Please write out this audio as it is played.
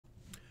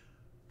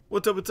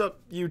What's up,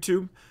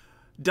 YouTube?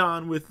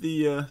 Don with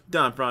the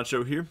Don Fron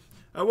Show here.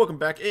 Welcome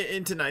back.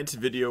 In tonight's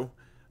video,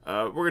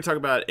 we're going to talk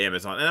about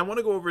Amazon, and I want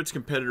to go over its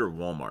competitor,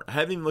 Walmart. I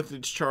haven't even looked at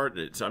its chart,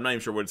 so I'm not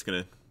even sure what it's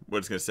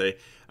gonna say.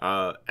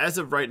 As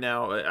of right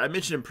now, I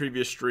mentioned in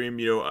previous stream,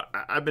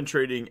 I've been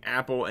trading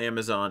Apple,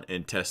 Amazon,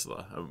 and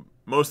Tesla.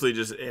 Mostly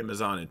just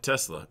Amazon and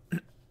Tesla.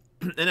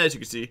 And as you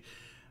can see,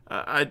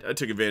 I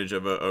took advantage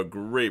of a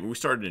great. We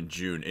started in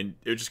June, and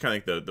it was just kind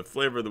of like the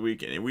flavor of the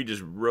week, and we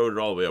just rode it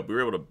all the way up. We were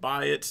able to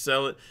buy it,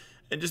 sell it,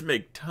 and just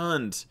make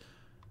tons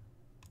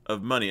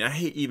of money. I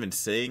hate even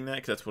saying that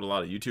because that's what a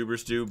lot of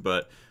YouTubers do,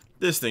 but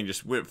this thing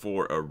just went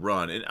for a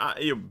run,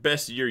 and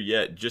best year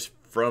yet just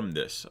from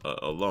this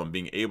alone,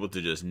 being able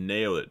to just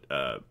nail it.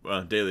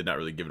 Well, daily not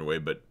really giving away,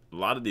 but a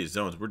lot of these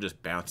zones we're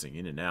just bouncing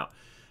in and out.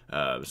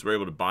 So we're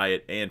able to buy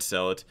it and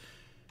sell it,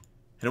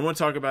 and I want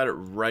to talk about it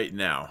right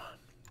now.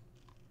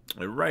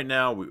 Right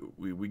now,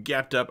 we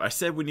gapped up. I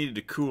said we needed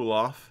to cool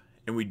off,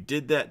 and we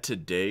did that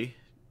today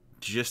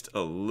just a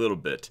little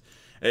bit.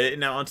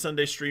 Now, on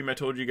Sunday stream, I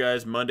told you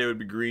guys Monday would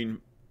be green,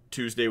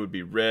 Tuesday would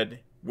be red.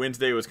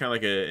 Wednesday was kind of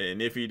like an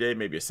iffy day,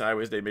 maybe a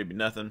sideways day, maybe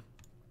nothing.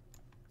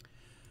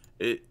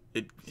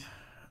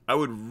 I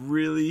would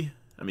really,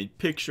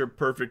 picture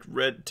perfect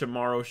red.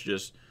 Tomorrow's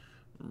just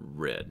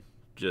red.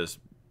 Just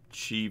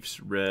Chiefs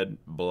red,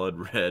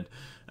 blood red.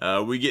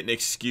 We get an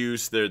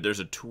excuse, there's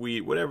a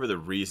tweet, whatever the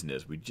reason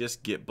is, we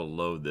just get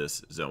below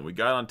this zone. We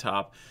got on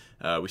top,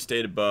 we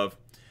stayed above,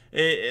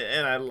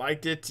 and I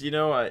liked it.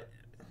 I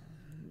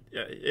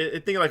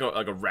think like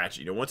a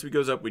ratchet. Once it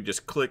goes up, we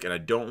just click, and I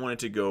don't want it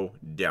to go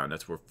down.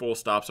 That's where full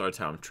stops are. That's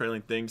how I'm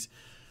trailing things.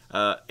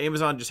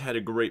 Amazon just had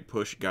a great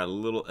push, got a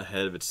little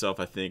ahead of itself.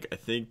 I think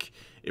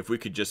if we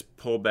could just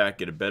pull back,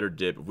 get a better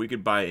dip, if we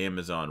could buy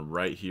Amazon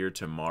right here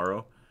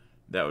tomorrow,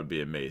 that would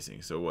be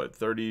amazing. So what,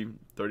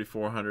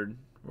 3,400?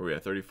 Where are we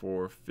at?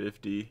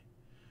 3,450.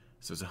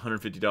 So it's a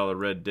 $150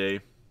 red day.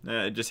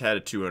 It just had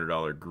a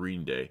 $200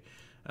 green day.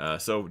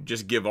 So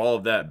just give all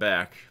of that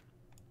back.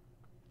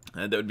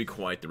 And that would be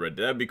quite the red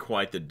day. That would be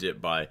quite the dip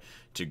buy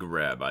to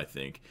grab, I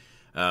think.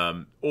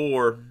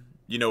 Or,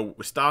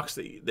 stocks,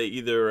 they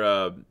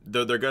either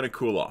they're going to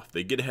cool off.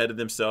 They get ahead of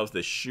themselves.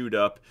 They shoot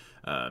up.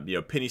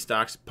 Penny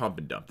stocks, pump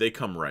and dump. They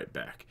come right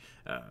back.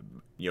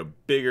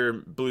 Bigger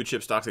blue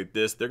chip stocks like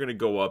this, they're going to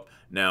go up.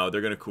 Now they're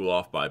going to cool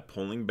off by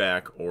pulling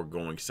back or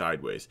going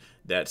sideways.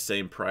 That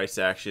same price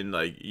action,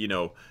 I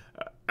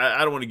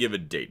don't want to give a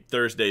date.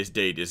 Thursday's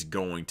date is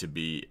going to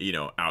be,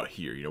 out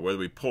here. Whether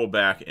we pull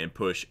back and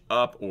push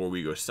up or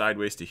we go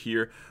sideways to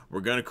here,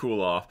 we're going to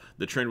cool off.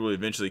 The trend will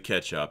eventually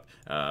catch up.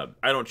 I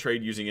don't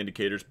trade using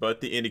indicators, but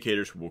the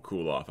indicators will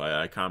cool off.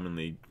 I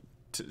commonly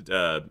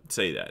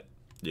say that.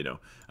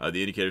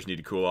 The indicators need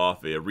to cool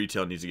off.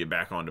 Retail needs to get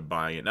back on to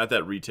buying it. Not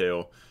that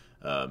retail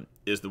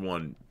is the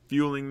one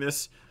fueling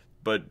this,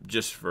 but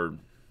just for,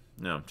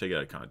 take it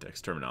out of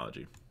context,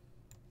 terminology.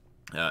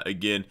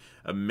 Again,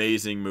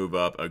 amazing move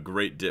up. A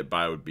great dip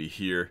buy would be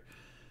here.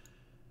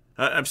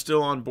 I'm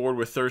still on board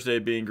with Thursday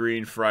being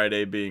green,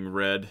 Friday being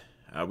red.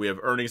 We have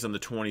earnings on the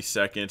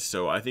 22nd,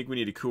 so I think we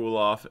need to cool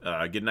off,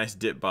 get a nice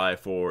dip buy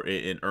for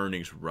an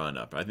earnings run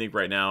up. I think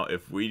right now,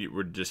 if we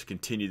were to just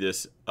continue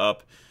this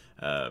up,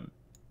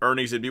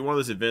 earnings, it'd be one of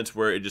those events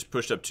where it just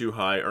pushed up too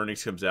high,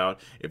 earnings comes out.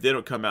 If they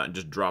don't come out and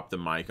just drop the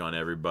mic on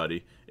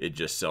everybody, it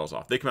just sells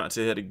off. They come out and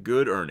say they had a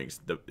good earnings,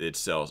 it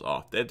sells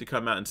off. They have to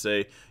come out and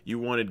say, you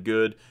wanted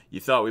good, you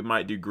thought we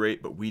might do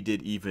great, but we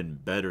did even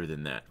better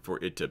than that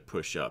for it to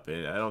push up.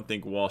 And I don't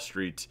think Wall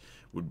Street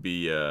would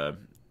be, where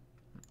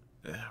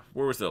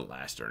was the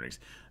last earnings?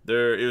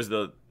 It was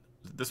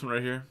this one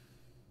right here?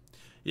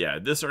 Yeah,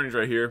 this earnings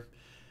right here.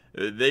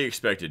 They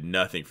expected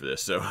nothing for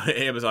this. So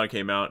Amazon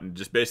came out and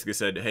just basically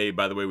said, hey,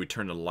 by the way, we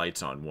turned the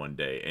lights on one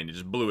day, and it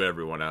just blew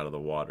everyone out of the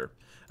water.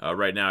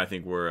 Right now, I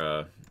think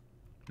we're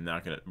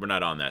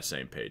not on that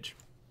same page.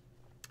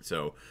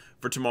 So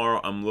for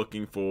tomorrow, I'm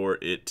looking for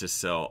it to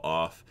sell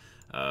off.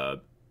 I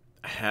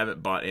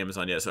haven't bought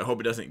Amazon yet, so I hope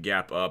it doesn't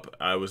gap up.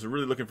 I was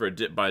really looking for a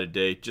dip buy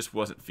today, just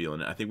wasn't feeling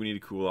it. I think we need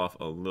to cool off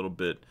a little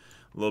bit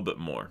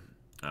more.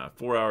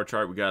 4-hour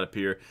chart we got up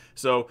here.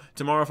 So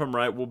tomorrow, if I'm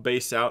right, we'll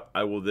base out.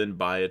 I will then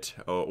buy it,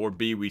 or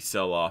B, we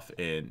sell off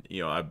and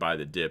I buy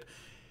the dip.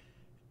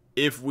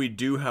 If we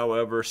do,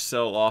 however,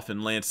 sell off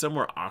and land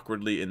somewhere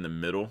awkwardly in the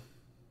middle,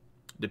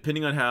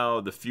 depending on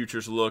how the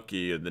futures look,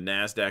 the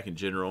Nasdaq in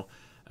general,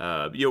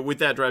 with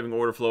that driving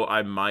order flow,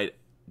 I might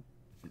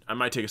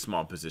take a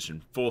small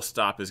position. Full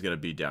stop is going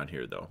to be down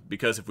here though,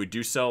 because if we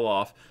do sell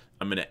off,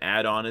 I'm going to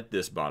add on at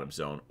this bottom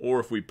zone, or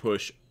if we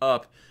push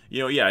up,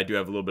 yeah, I do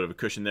have a little bit of a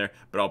cushion there,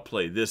 but I'll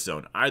play this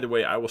zone. Either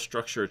way, I will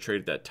structure a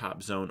trade at that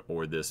top zone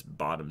or this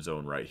bottom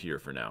zone right here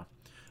for now.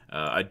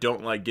 I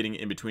don't like getting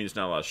in between. There's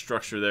not a lot of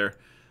structure there,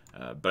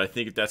 but I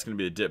think if that's going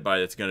to be the dip buy,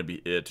 that's going to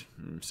be it.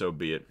 So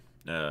be it.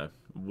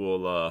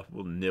 We'll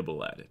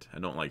nibble at it. I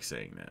don't like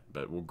saying that,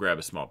 but we'll grab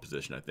a small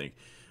position, I think.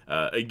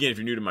 Again, if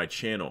you're new to my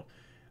channel,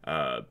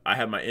 I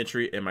have my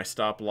entry and my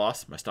stop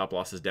loss. My stop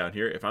loss is down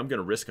here. If I'm going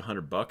to risk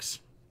 $100,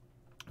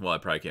 well, I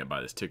probably can't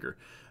buy this ticker,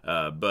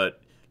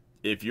 but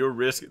if your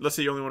risk, let's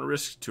say you only want to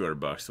risk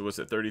 $200, so what's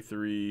it,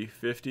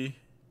 33.50?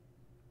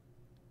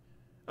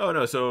 Oh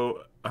no,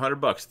 so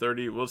 $100,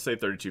 30. We'll say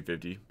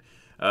 32.50.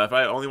 If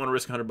I only want to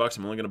risk $100,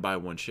 I'm only going to buy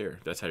one share.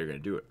 That's how you're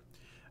going to do it.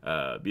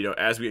 You know,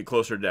 as we get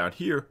closer down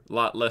here, a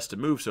lot less to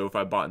move. So if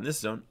I bought in this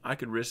zone, I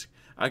could risk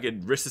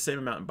the same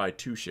amount and buy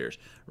 2 shares,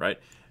 right?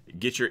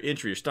 Get your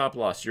entry, your stop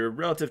loss, your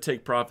relative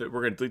take profit.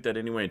 We're going to delete that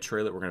anyway and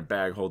trail it. We're going to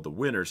bag hold the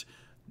winners,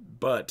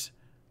 but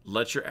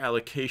let your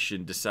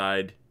allocation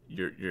decide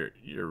your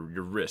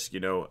risk. You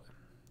know,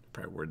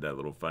 probably worded that a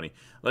little funny.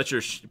 Let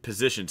your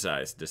position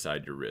size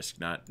decide your risk,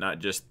 not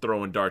just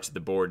throwing darts at the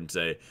board and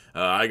say,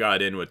 I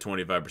got in with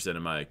 25%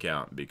 of my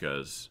account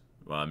because,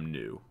 well, I'm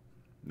new.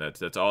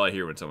 That's all I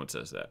hear when someone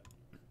says that.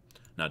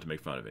 Not to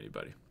make fun of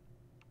anybody.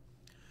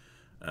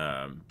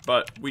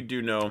 But we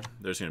do know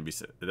that's gonna be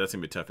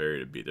a tough area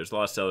to beat. There's a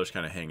lot of sellers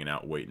kind of hanging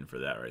out waiting for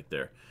that right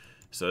there.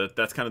 So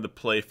that's kind of the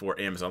play for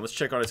Amazon. Let's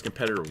check on its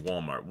competitor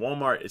Walmart.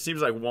 Walmart, it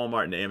seems like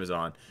Walmart and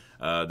Amazon,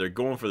 they're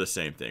going for the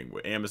same thing.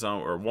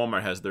 Amazon or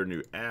Walmart has their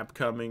new app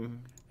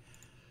coming.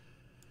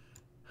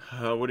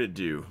 What did it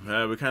do?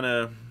 We kind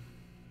of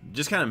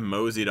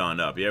moseyed on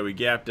up. Yeah, we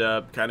gapped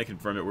up, kind of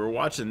confirmed it. We're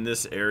watching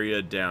this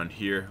area down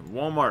here.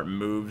 Walmart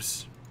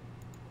moves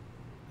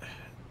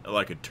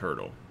like a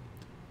turtle,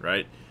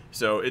 right?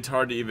 So it's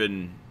hard to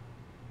even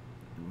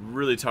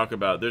really talk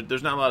about.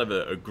 There's not a lot of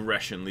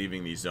aggression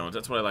leaving these zones.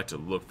 That's what I like to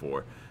look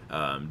for.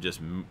 Just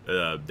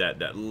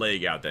that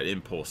leg out, that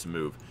impulse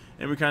move.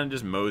 And we kind of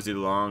just moseyed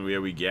along.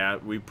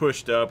 We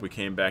pushed up, we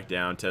came back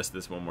down, tested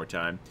this one more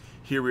time.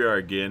 Here we are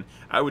again.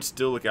 I would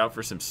still look out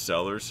for some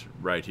sellers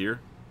right here.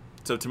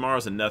 So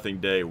tomorrow's a nothing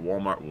day.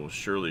 Walmart will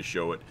surely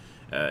show it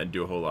and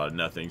do a whole lot of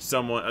nothing.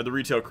 The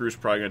retail crew's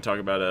probably going to talk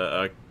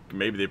about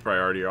maybe they probably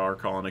already are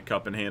calling a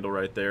cup and handle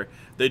right there.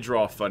 They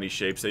draw funny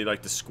shapes. They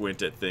like to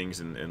squint at things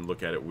and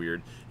look at it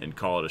weird and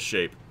call it a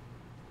shape.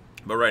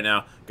 But right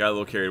now, got a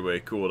little carried away,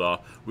 cooled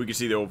off. We can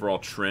see the overall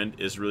trend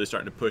is really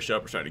starting to push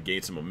up. We're starting to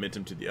gain some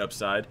momentum to the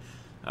upside.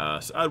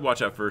 So I'd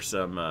watch out for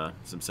some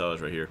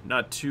sellers right here.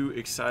 Not too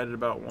excited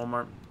about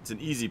Walmart. It's an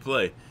easy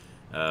play.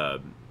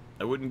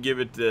 I wouldn't give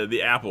it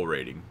the Apple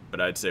rating,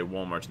 but I'd say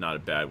Walmart's not a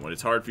bad one.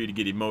 It's hard for you to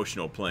get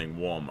emotional playing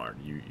Walmart.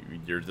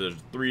 There's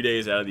 3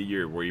 days out of the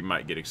year where you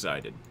might get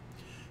excited.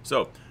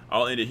 So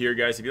I'll end it here,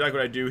 guys. If you like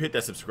what I do, hit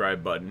that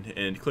subscribe button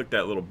and click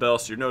that little bell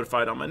so you're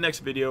notified on my next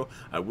video.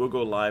 I will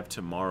go live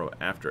tomorrow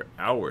after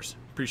hours.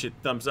 Appreciate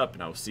the thumbs up,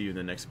 and I will see you in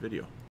the next video.